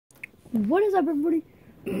What is up, everybody?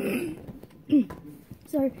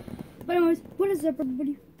 Sorry. But anyways, what is up,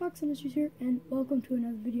 everybody? Fox Industries here, and welcome to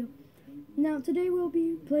another video. Now, today we'll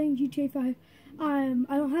be playing GTA 5. I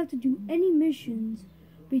don't have to do any missions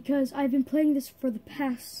because I've been playing this for the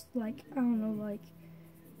past, I don't know,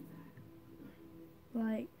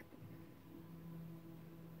 like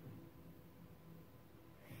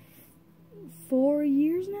 4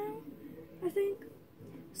 years now, I think.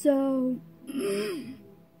 So,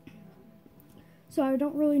 so I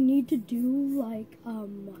don't really need to do,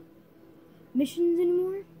 missions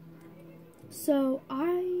anymore. So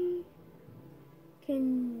I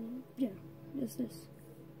can, just this.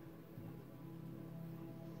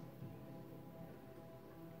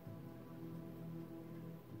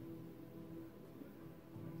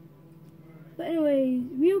 But anyway,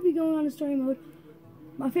 we'll be going on a story mode.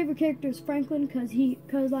 My favorite character is Franklin because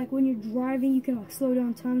when you're driving, you can slow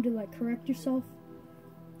down time to correct yourself.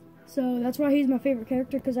 So that's why he's my favorite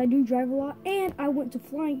character, because I do drive a lot, and I went to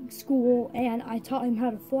flying school and I taught him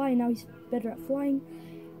how to fly, and now he's better at flying.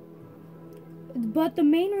 But the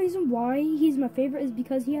main reason why he's my favorite is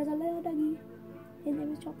because he has a little doggy. His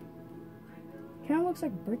name is Chop. Kind of looks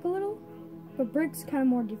like Brick a little, but Brick's kind of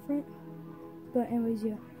more different. But anyways,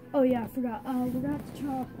 yeah. Oh yeah, I forgot. We're gonna have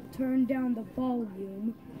to turn down the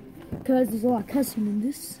volume because there's a lot of cussing in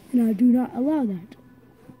this, and I do not allow that.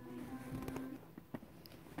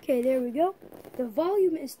 Okay, there we go. The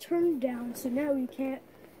volume is turned down, so now you can't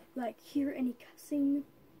hear any cussing.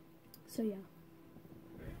 So yeah,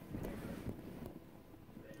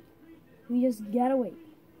 we just gotta wait.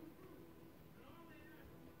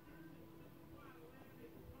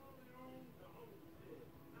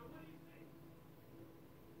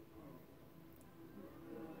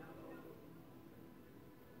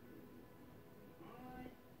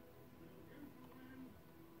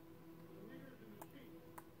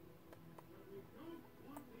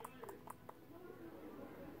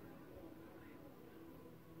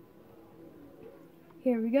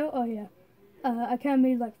 Here we go. Oh yeah, I kind of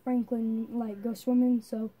made Franklin go swimming.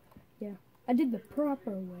 So yeah, I did the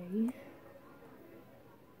proper way.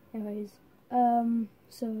 Anyways,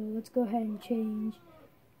 so let's go ahead and change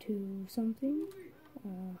to something.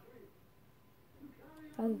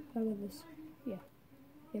 How about this? Yeah,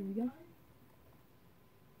 there we go.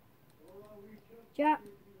 Chop,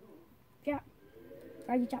 chop,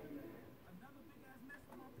 Friday chop.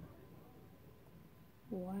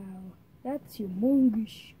 Wow. That's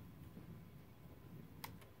humongous.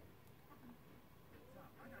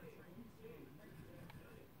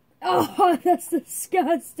 Oh, that's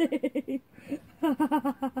disgusting.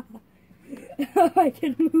 I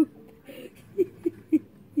can move.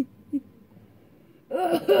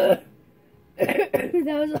 That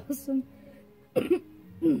was awesome.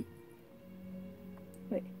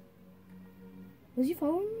 Wait. Was he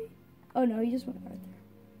following me? Oh no, he just went right there.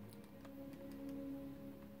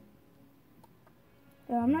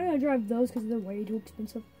 I'm not going to drive those because they're way too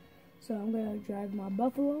expensive. So I'm going to drive my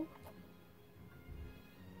Buffalo.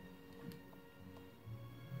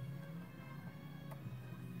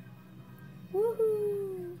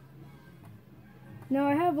 Woohoo! Now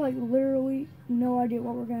I have literally no idea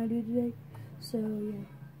what we're going to do today. So yeah.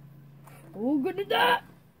 Oh, good at that!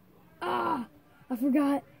 Ah! I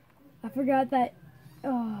forgot that.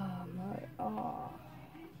 Oh my. Oh.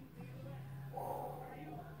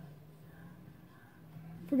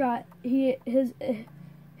 Forgot his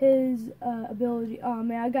ability. Oh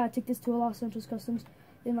man, I gotta take this to a Los Angeles Customs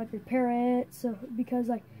and repair it. So because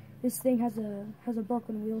this thing has a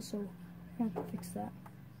broken wheel, so I have to fix that.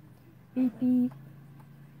 Beep beep.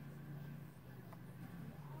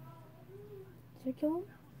 Did I kill him?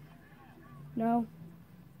 No.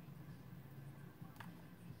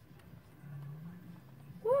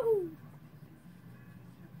 Woohoo!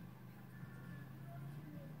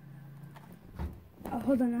 Oh,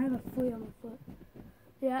 hold on, I have a flea on my foot.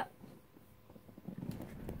 Yeah.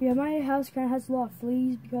 Yeah, my house kind of has a lot of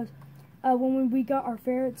fleas because when we got our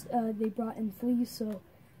ferrets, they brought in fleas, so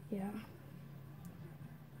yeah.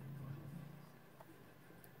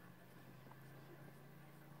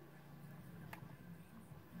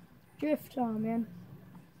 Drift, oh man.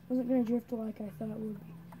 Wasn't gonna drift like I thought it would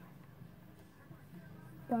be.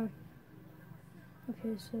 Bye.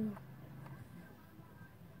 Okay, so.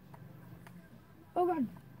 Oh god.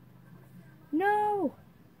 No!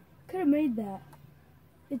 Could have made that.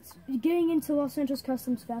 It's getting into Los Angeles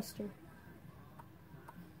Customs faster.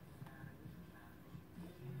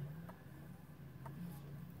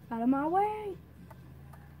 Out of my way!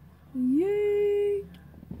 Yeet!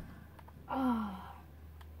 Ah.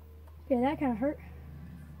 Okay, that kind of hurt.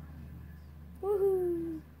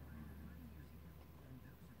 Woohoo!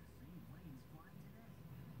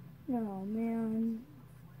 Oh man.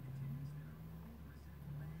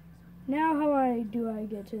 Now how do I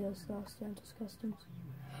get to this Los Santos Customs?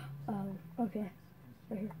 Oh, okay.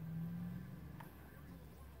 Right here.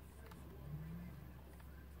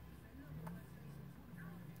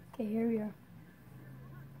 Okay, here we are.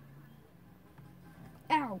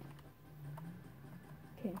 Ow!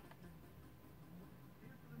 Okay.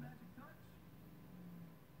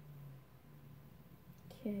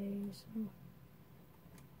 Okay, so...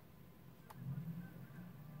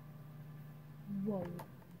 Whoa.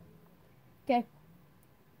 Okay.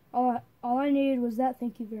 All I needed was that.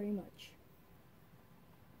 Thank you very much.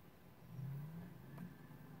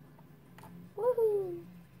 Woohoo!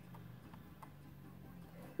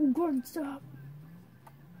 Oh, Gordon, stop.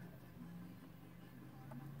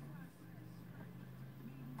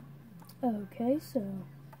 Okay, so...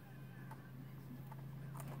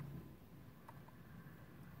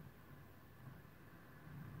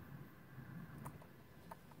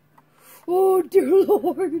 Oh, dear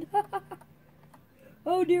Lord!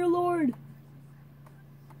 Oh, dear Lord!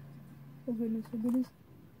 Oh, goodness, oh, goodness.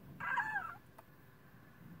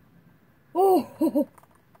 Oh!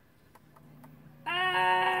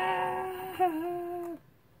 Ah!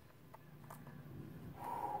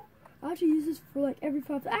 I have to use this for like every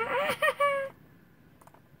 5. Ah!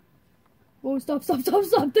 Whoa, stop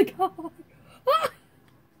the car!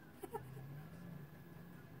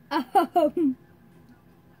 Ah!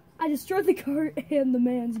 I destroyed the car and the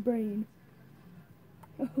man's brain.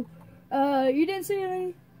 Oh, you didn't see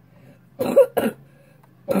anything?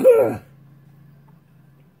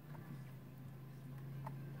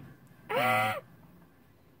 Ah!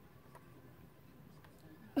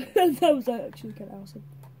 That was actually kind of awesome.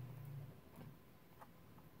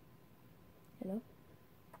 Hello?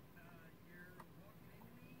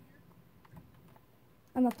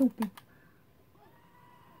 I'm not pooping.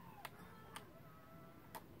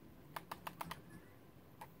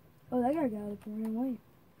 Oh, that guy got up and ran away.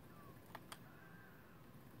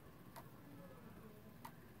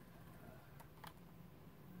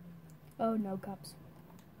 Oh no, cops.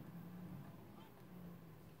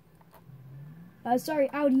 Sorry,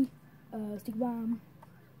 Audi. Stick bomb.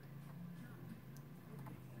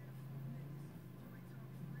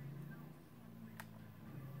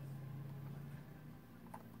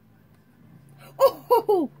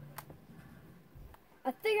 Oh!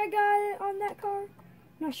 I think I got it on that car.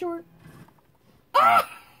 Not sure. Ah!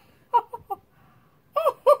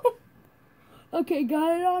 Okay,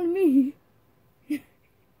 got it on me.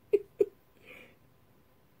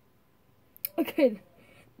 Okay,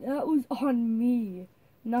 that was on me,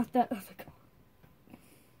 not that other car.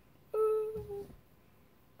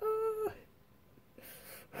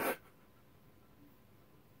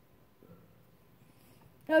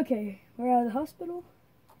 Okay, we're out of the hospital.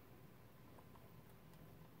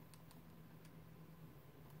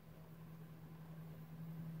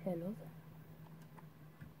 Hello there.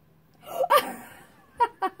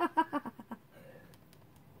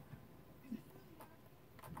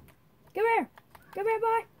 Come here! Come here,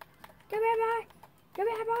 boy! Come here, boy! Come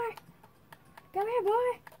here, boy! Come here,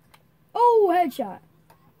 boy! Oh, headshot!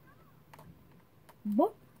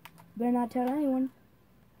 What? Better not tell anyone.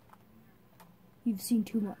 You've seen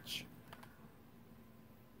too much.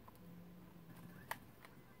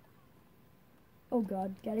 Oh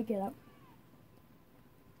God, gotta get up.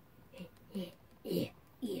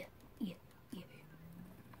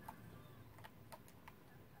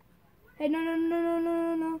 Hey,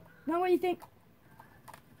 no. Not what you think.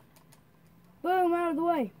 Boom, out of the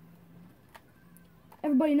way.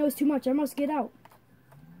 Everybody knows too much. I must get out.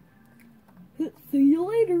 See you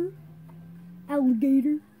later,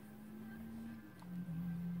 alligator.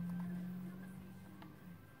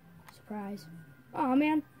 Surprise. Aw,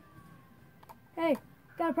 man. Hey,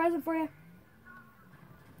 got a present for you.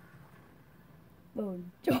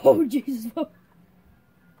 Oh, Jesus.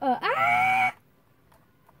 Ah!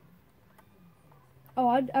 Oh,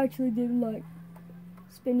 I actually did like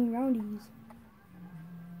spinning roundies.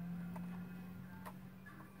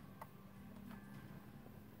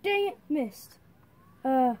 Dang it, missed.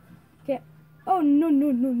 Okay. Oh, no. Oh,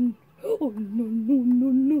 no. Oh,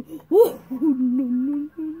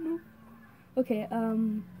 no. Okay,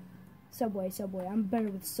 Subway. I'm better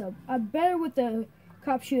with the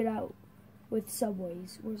cop shootout with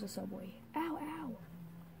subways. Where's the subway? Ow.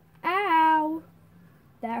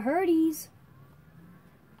 That hurties.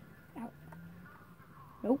 Ow.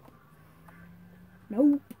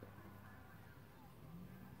 Nope.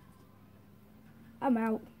 I'm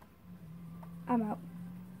out.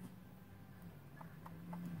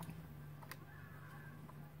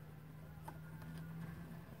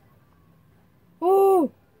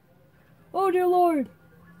 Oh dear Lord.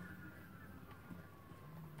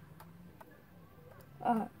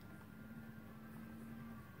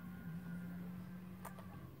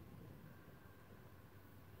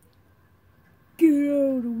 Get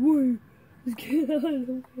out of the way. Just get out of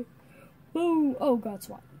the way. Boom. Oh God,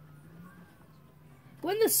 SWAT.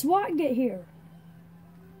 When the SWAT get here?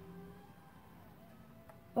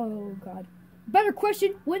 Oh God. Better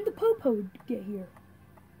question, when the po-po get here?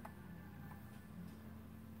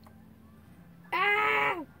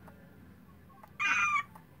 Ah!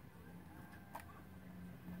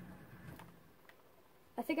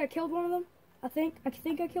 I think I killed one of them. I think I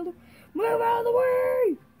killed him. Move out of the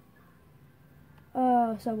way!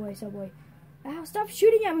 Subway. Ow, stop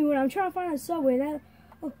shooting at me when I'm trying to find a subway.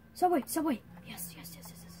 Oh, subway. Yes.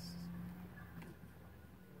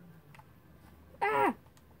 Ah!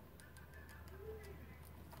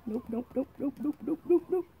 Nope.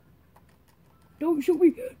 Don't shoot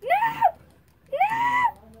me.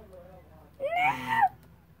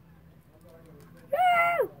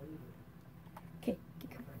 No! Okay, get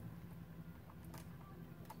covered.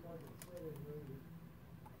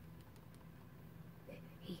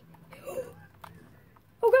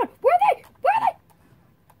 Oh God, where are they?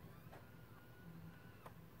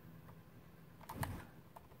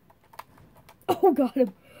 Oh, got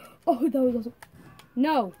him. Oh, that was awesome.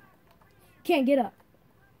 No. Can't get up.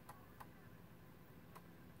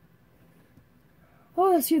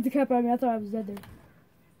 Oh, that scared the crap out of me. I thought I was dead there.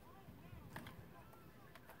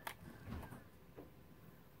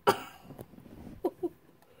 Oh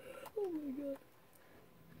my God.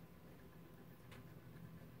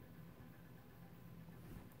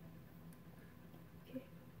 Okay.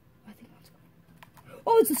 I think that's going.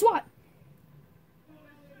 Oh, it's the SWAT.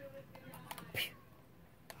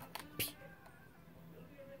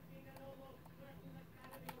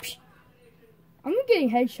 I'm getting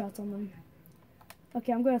headshots on them.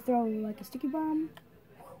 Okay, I'm gonna throw like a sticky bomb.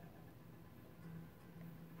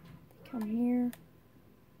 Come here.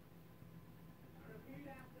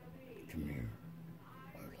 Come here.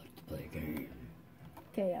 I'd like to play a game.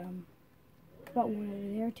 Okay, got one over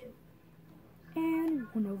there too. And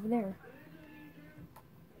one over there.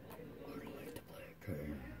 I'd like to play a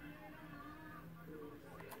game.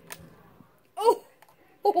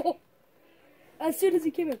 Oh! As soon as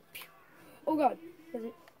he came in. Oh God. Is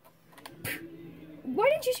it? Why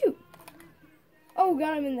didn't you shoot? Oh,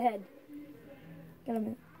 got him in the head. Got him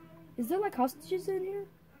in. Is there like hostages in here?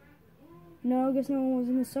 No, I guess no one was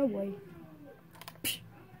in the subway.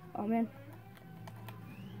 Oh man.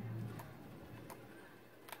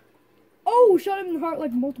 Oh, shot him in the heart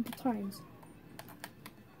like multiple times.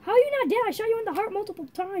 How are you not dead? I shot you in the heart multiple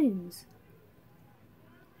times.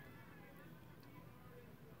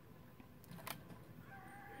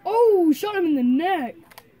 Oh, shot him in the neck.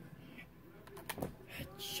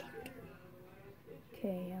 Headshot.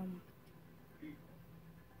 Okay,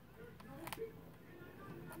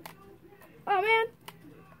 oh man.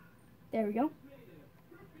 There we go.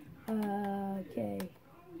 Okay.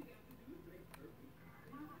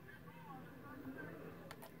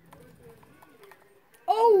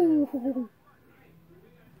 Oh!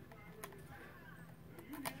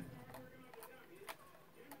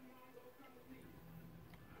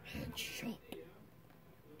 Headshot.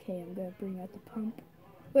 Okay, I'm gonna bring out the pump.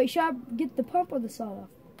 Wait, should I get the pump or the sawed-off?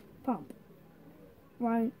 Pump.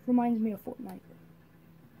 Reminds me of Fortnite.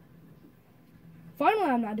 Finally,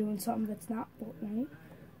 I'm not doing something that's not Fortnite.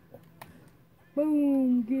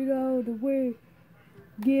 Boom! Get out of the way.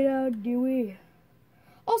 Get out of the way.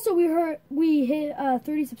 Also, we hit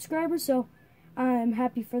 30 subscribers, so I'm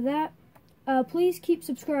happy for that. Please keep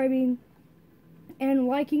subscribing and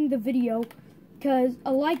liking the video, because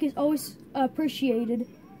a like is always appreciated.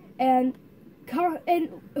 And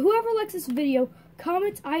whoever likes this video,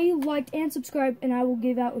 comment I liked and subscribe, and I will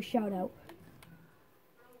give out a shout out.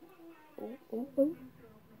 Oh.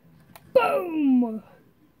 Boom!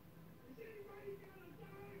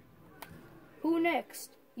 Who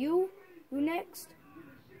next? You? Who next?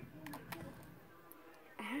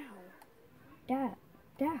 Ow. That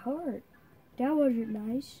hurt. That wasn't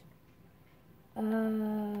nice.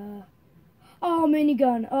 Oh,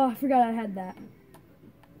 minigun. Oh, I forgot I had that.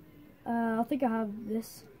 I think I have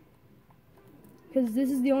this. Because this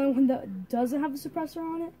is the only one that doesn't have a suppressor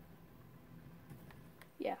on it.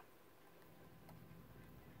 Yeah.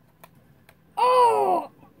 Oh!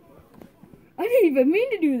 I didn't even mean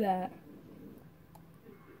to do that.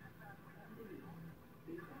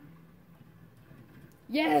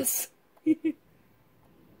 Yes!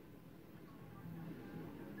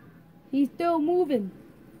 He's still moving.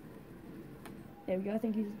 There we go. I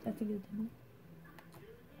think he's done.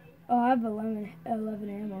 Oh, I have 11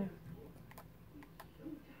 ammo.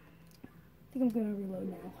 I think I'm gonna reload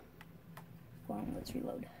now. Come on, let's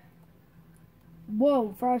reload.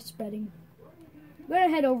 Whoa, fire spreading. I'm gonna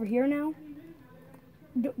head over here now.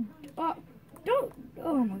 Don't.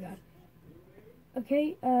 Oh my god.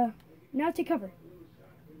 Okay, now take cover.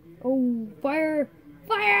 Oh, fire!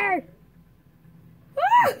 Fire!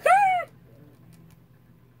 Ah!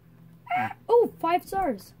 Ah! Oh, 5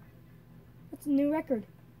 stars. That's a new record.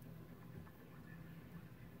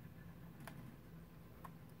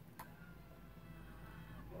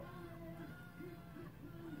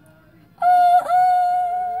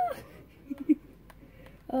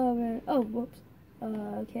 Oh man. Oh, whoops.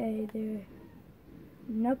 Okay, there.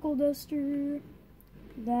 Knuckle duster.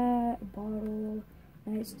 That bottle,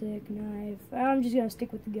 nightstick, knife. I'm just gonna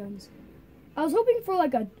stick with the guns. I was hoping for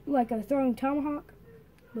like a throwing tomahawk,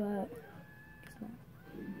 but guess not.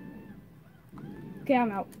 Okay,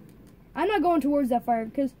 I'm out. I'm not going towards that fire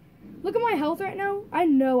because look at my health right now. I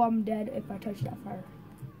know I'm dead if I touch that fire.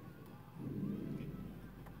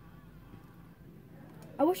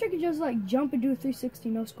 I wish I could just like jump and do a 360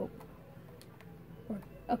 no scope. Or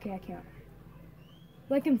okay, I can't.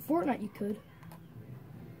 Like in Fortnite, you could.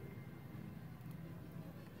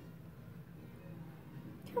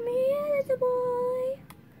 Come here, little boy.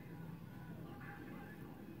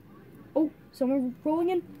 Oh, someone rolling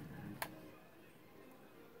in.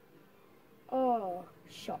 Oh,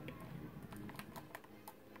 shot.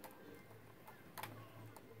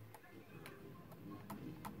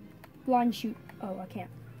 Blind shoot. Oh, I can't.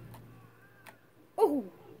 Oh.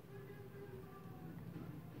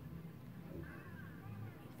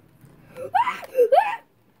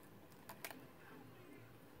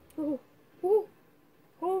 Oh, oh,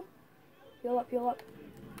 oh. Heal up, heal up.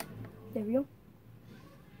 There we go.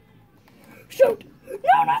 Shoot!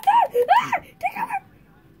 No, not that! Ah! Take cover!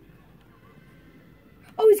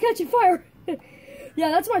 Oh, he's catching fire! Yeah,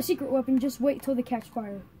 that's my secret weapon. Just wait till they catch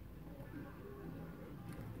fire.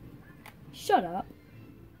 Shut up.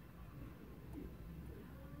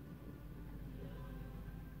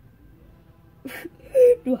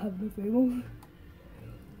 Do I have no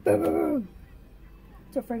ammo?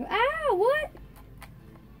 It's a frag. Ah, what?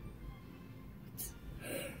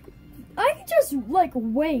 I can just like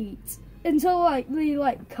wait until like they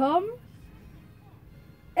like come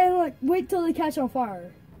and like wait till they catch on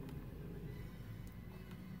fire.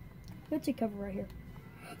 Let's take cover right here.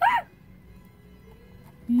 Ah!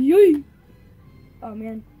 Yay! Oh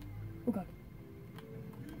man. Oh god.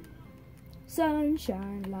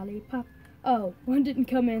 Sunshine lollipop. Oh, one didn't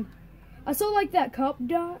come in. I saw like that cop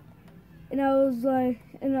dot, and I was like,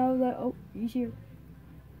 oh, he's here.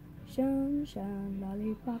 Sunshine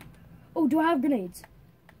lollipop. Oh, do I have grenades?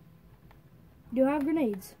 Do I have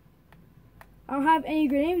grenades? I don't have any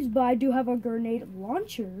grenades, but I do have a grenade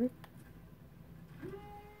launcher.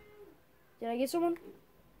 Did I get someone?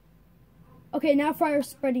 Okay, now fire's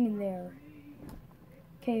spreading in there.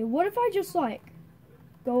 Okay, what if I just like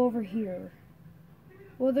go over here?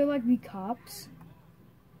 Will there like be cops?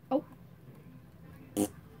 Oh.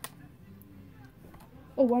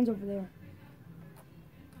 Oh, one's over there.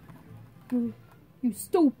 You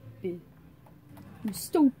stupid. You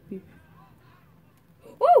stupid.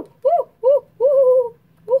 Oh! Woo! Woo! Woo!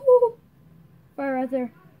 Woo! Fire right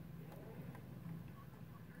there.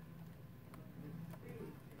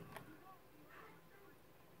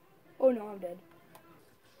 Oh no, I'm dead.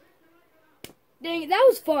 Dang it, that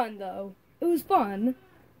was fun though. It was fun.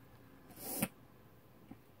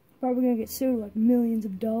 Probably gonna get sued like millions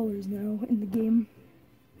of dollars now in the game.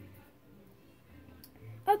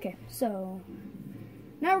 Okay, so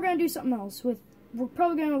now we're gonna do something else with. We're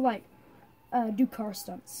probably gonna like do car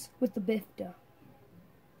stunts with the Bifta.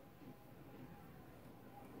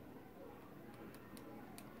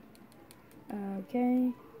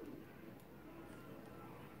 Okay.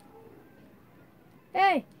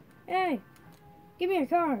 Hey! Hey! Give me a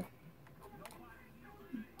car!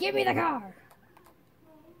 Give me the car!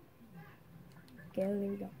 Okay, there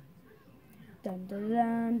we go. Dun dun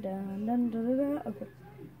dun dun dun dun dun. Okay.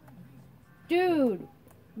 Dude!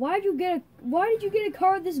 Why did you get a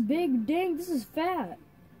car this big? Dang, this is fat.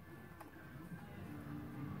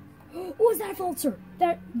 Oh, is that a Feltzer?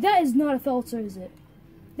 That is not a Feltzer, is it?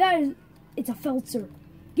 It's a Feltzer.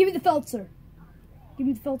 Give me the Feltzer. Give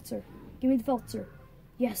me the Feltzer. Give me the Feltzer.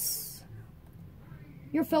 Yes.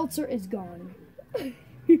 Your Feltzer is gone.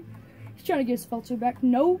 He's trying to get his Feltzer back.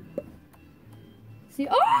 Nope. See?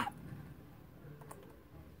 Ah!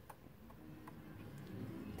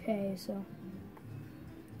 Okay, so.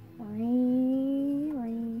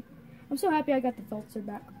 I'm so happy I got the Feltzer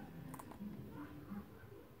back.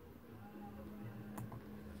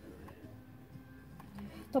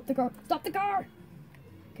 Stop the car. Stop the car.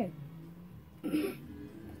 Okay.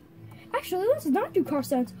 Actually, let's not do car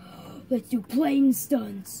stunts. Let's do plane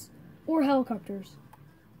stunts. Or helicopters.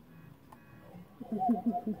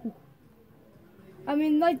 I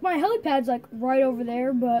mean, like, my helipad's, like, right over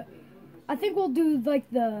there, but I think we'll do, like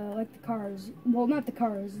the cars. Well, not the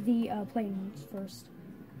cars, the planes first.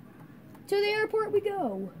 To the airport we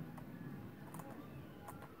go.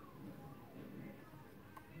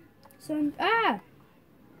 So, that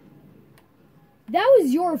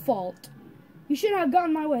was your fault. You shouldn't have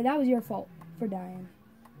gotten my way. That was your fault for dying.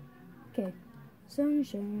 Okay.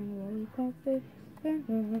 Sunshine, lollipop, baby.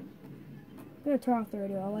 I'm gonna turn off the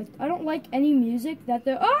radio. I don't like any music that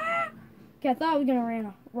the Okay, I thought I was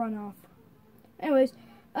gonna run off. Anyways,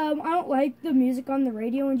 I don't like the music on the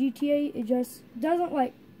radio in GTA. It just doesn't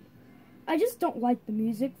like. I just don't like the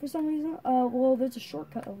music for some reason. Well, there's a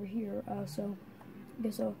shortcut over here. So I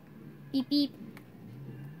guess I'll beep beep.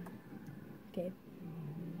 Okay.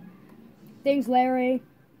 Thanks, Larry.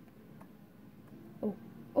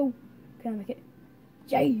 Oh, can I make it?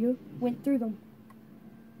 Yeah, went through them.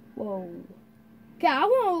 Whoa. Okay, I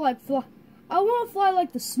want to like fly. I want to fly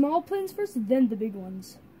like the small planes first, then the big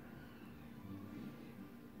ones.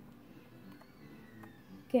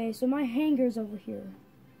 Okay, so my hangar's over here.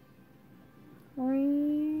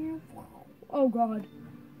 Oh God.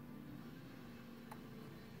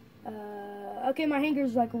 Okay, my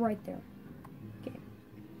hangar's like right there. Okay.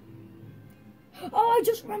 Oh, I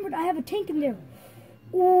just remembered I have a tank in there.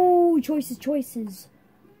 Ooh, choices.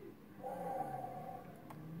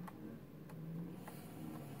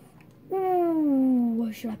 Ooh,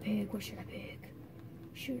 what should I pick?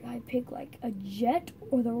 Should I pick like a jet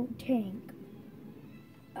or the tank?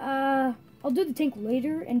 I'll do the tank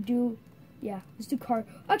later and do, yeah, let's do car.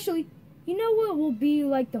 Actually, you know what will be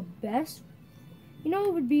like the best? You know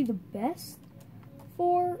what would be the best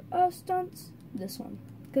for stunts? This one,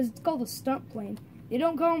 because it's called a stunt plane. They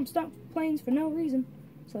don't call them stunt planes for no reason.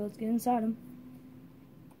 So let's get inside them.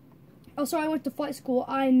 Also, I went to flight school.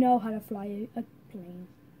 I know how to fly a plane.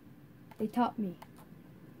 They taught me.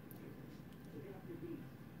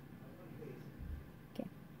 Okay.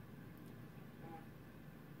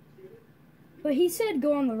 But he said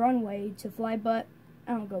go on the runway to fly, but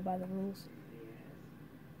I don't go by the rules.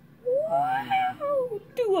 Wow!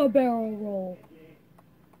 Do a barrel roll.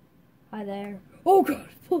 Hi there. Oh God!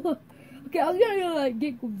 Okay, I was gonna like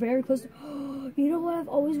get very close. You know what I've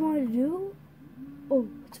always wanted to do? Oh,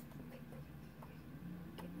 it's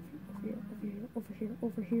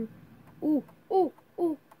over here. Oh!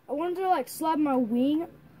 I wanted to like slap my wing,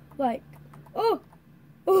 like, I'm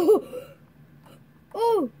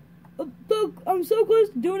so close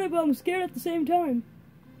to doing it, but I'm scared at the same time.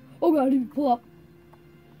 Oh God, I need to pull up.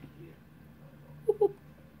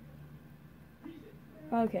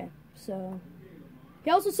 Okay, so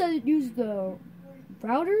he also said use the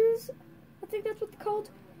routers. I think that's what they're called.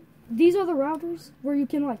 These are the routers where you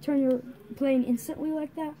can like turn your plane instantly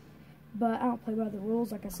like that. But I don't play by the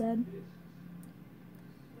rules, like I said.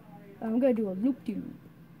 I'm gonna do a loop-de-loop.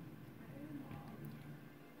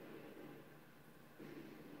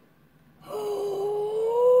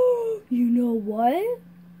 You know what?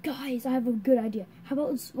 Guys, I have a good idea. How about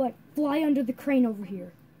let's like fly under the crane over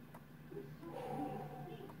here?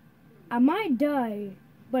 I might die,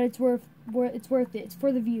 but it's worth it. It's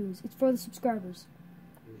for the views. It's for the subscribers.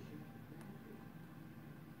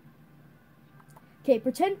 Okay,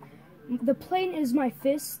 pretend the plane is my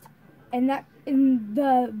fist, and that in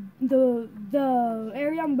the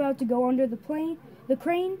area I'm about to go under the crane,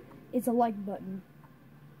 it's a like button.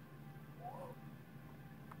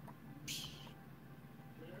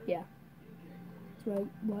 Yeah,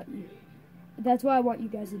 that's what I want you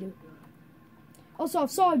guys to do. Also, I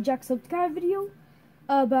saw a Jacksepticeye video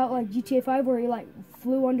about like GTA 5 where he like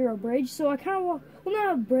flew under a bridge. So I kind of want, well,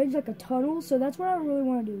 not a bridge, like a tunnel. So that's what I really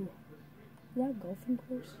want to do. Is that a golfing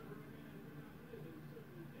course?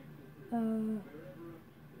 I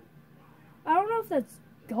don't know if that's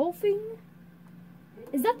golfing.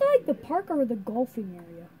 Is that like the park or the golfing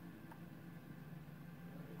area?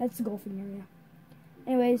 That's the golfing area.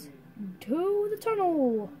 Anyways, to the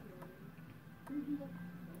tunnel.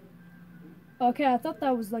 Okay, I thought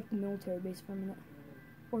that was like the military base for a minute.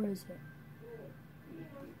 Or is it?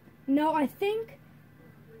 No, I think...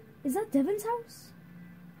 Is that Devin's house?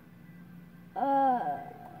 Oh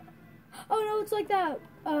no, it's like that,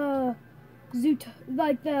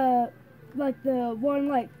 like the one,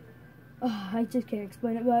 like, I just can't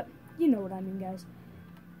explain it, but you know what I mean, guys.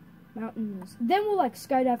 Mountains. Then we'll, like,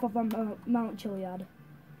 skydive off on Mount Chiliad.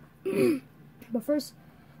 But first,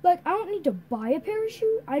 like, I don't need to buy a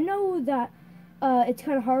parachute. I know that it's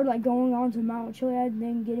kind of hard, like going on to Mount Chiliad and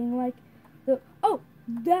then getting like the. Oh,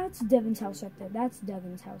 that's Devin's house right there. That's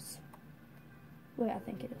Devin's house. Wait, I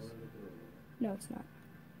think it is. No, it's not.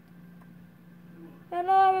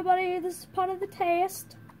 Hello, everybody. This is part of the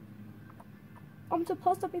test. I'm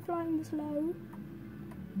supposed to be flying this low.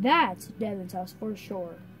 That's Devin's house for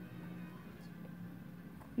sure.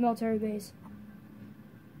 Military base.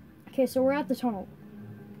 Okay, so we're at the tunnel.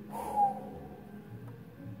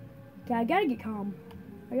 Okay, I gotta get calm.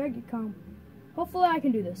 Hopefully I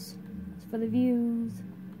can do this. It's for the views.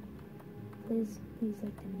 Please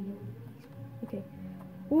like the video. Okay.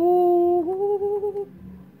 Ooh. Ooh.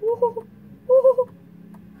 Ooh.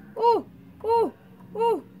 Oh. Oh. Oh.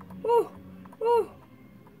 Oh. Oh. Oh.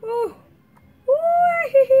 Oh.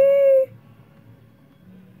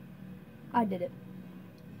 I did it.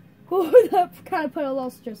 Oh, that kind of put a little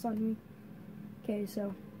stress on me. Okay,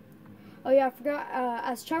 so. Oh yeah, I forgot.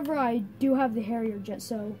 As Trevor, I do have the Harrier jet,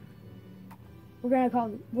 so we're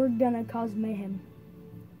gonna cause mayhem.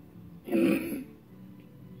 Okay,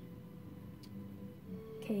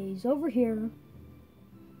 he's over here.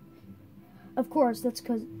 Of course, that's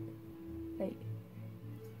because. Wait.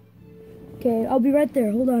 Okay, I'll be right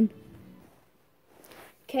there. Hold on.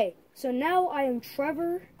 Okay, so now I am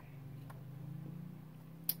Trevor.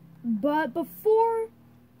 But before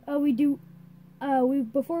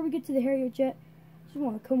before we get to the Harrier jet, I just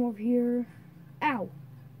want to come over here. Ow.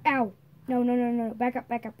 Ow. No. Back up.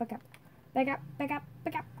 Okay,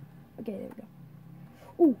 there we go.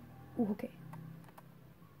 Ooh, okay.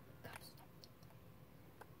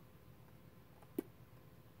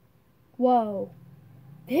 Whoa.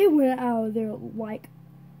 They went out of there like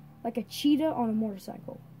a cheetah on a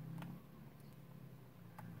motorcycle.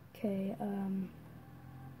 Okay, trying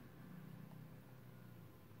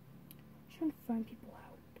to find people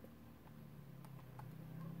out.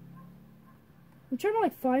 I'm trying to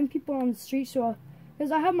like find people on the street, so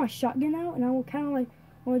because I have my shotgun out and I will kind of like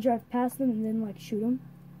want to drive past them and then like shoot them.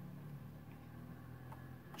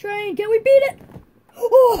 Train, can we beat it?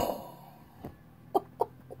 Oh!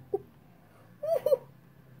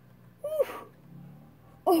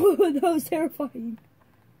 Oh, that was terrifying.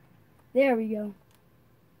 There we go.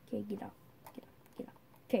 Okay, get off.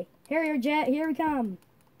 Okay, Harrier jet, here we come.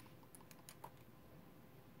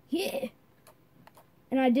 Yeah.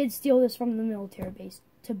 And I did steal this from the military base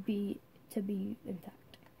to be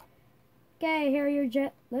intact. Okay, Harrier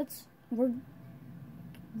jet, we're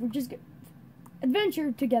just get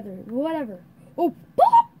adventure together, whatever. Oh,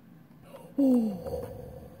 pop! Oh.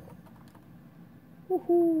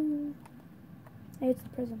 Woohoo. Hey, it's the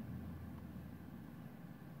prison.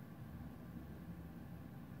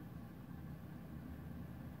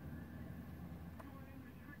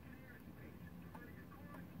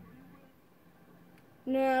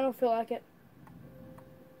 Nah, I don't feel like it.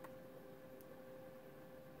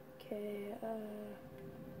 Okay,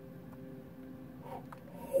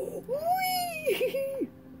 Whee!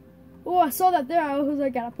 Oh, I saw that there. I was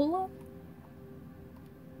like, gotta pull up.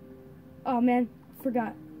 Oh man,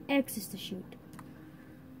 forgot. X is to shoot.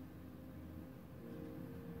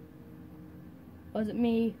 Was it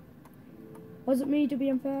me? Was it me to be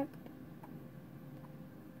in fact?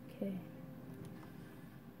 Okay.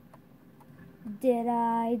 Did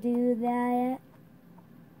I do that?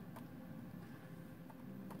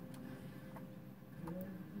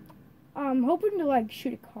 I'm hoping to like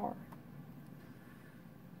shoot a car.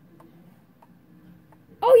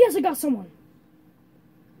 Oh yes, I got someone.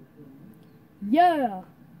 Yeah.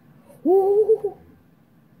 Woo.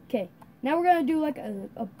 Okay, now we're gonna do like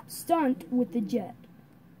a stunt with the jet.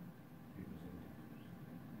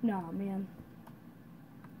 Nah, man.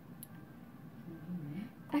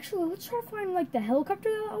 Actually, let's try to find like the helicopter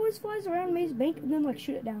that always flies around Maze Bank and then like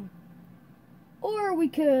shoot it down. Or we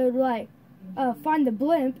could like find the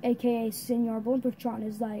blimp, aka Senor Blimpatron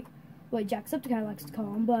is like what Jacksepticeye likes to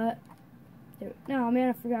call him, but no man,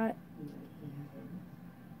 I forgot.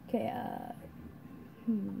 Okay,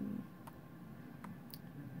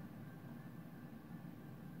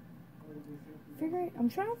 I'm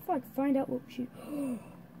trying to like find out what she.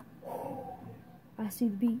 I see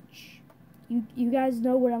the beach. You guys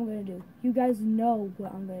know what I'm gonna do. You guys know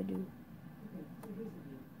what I'm gonna do.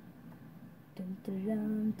 Dun, dun,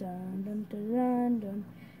 dun, dun, dun, dun, dun.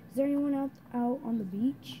 Is there anyone out on the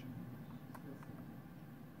beach?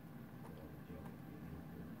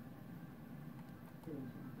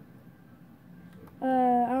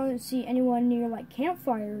 I don't see anyone near like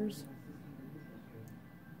campfires.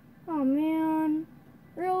 Oh man,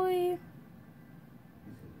 really?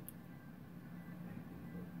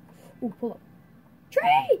 Ooh, pull up.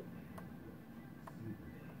 Tree!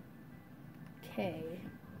 Okay.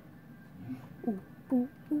 Ooh, ooh,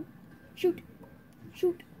 ooh. Shoot.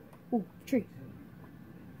 Shoot. Ooh, tree.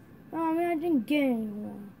 Oh man, I didn't get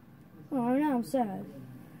anyone. Oh, now I'm sad.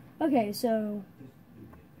 Okay, so.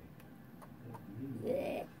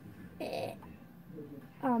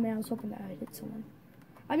 Oh man, I was hoping that I hit someone.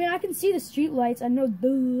 I mean, I can see the street lights. I know,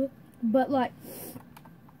 duh. But like,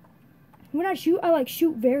 when I shoot, I like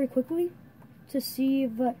shoot very quickly to see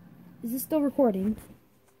if. Is this still recording?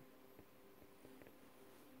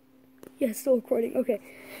 Yeah, it's still recording. Okay,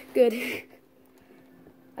 good.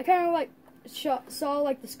 I kind of like saw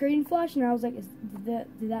like the screen flash, and I was like, did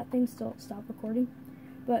that thing still stop recording?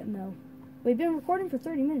 But no, we've been recording for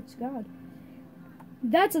 30 minutes. God,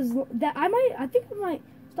 that's I think I might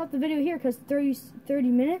stop the video here because 30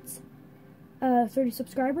 minutes, 30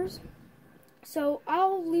 subscribers. So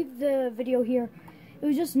I'll leave the video here. It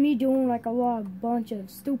was just me doing like a bunch of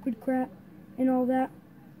stupid crap and all that.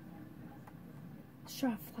 Let's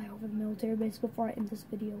try to fly over the military base before I end this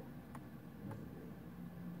video.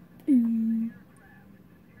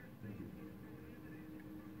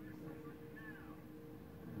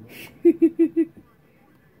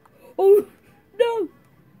 Oh no!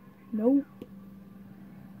 Nope.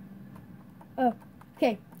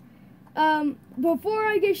 Okay. Before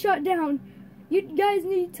I get shot down, you guys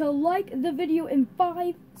need to like the video in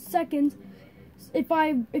 5 seconds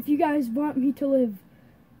if you guys want me to live.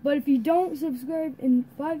 But if you don't subscribe in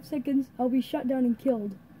 5 seconds, I'll be shot down and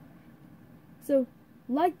killed. So,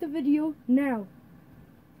 like the video now.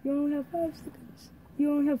 You only have 5 seconds.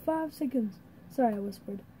 You only have 5 seconds. Sorry, I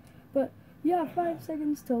whispered. But you have 5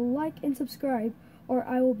 seconds to like and subscribe, or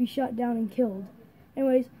I will be shot down and killed.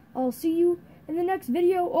 Anyways, I'll see you in the next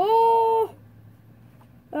video.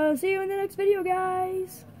 See you in the next video,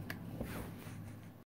 guys.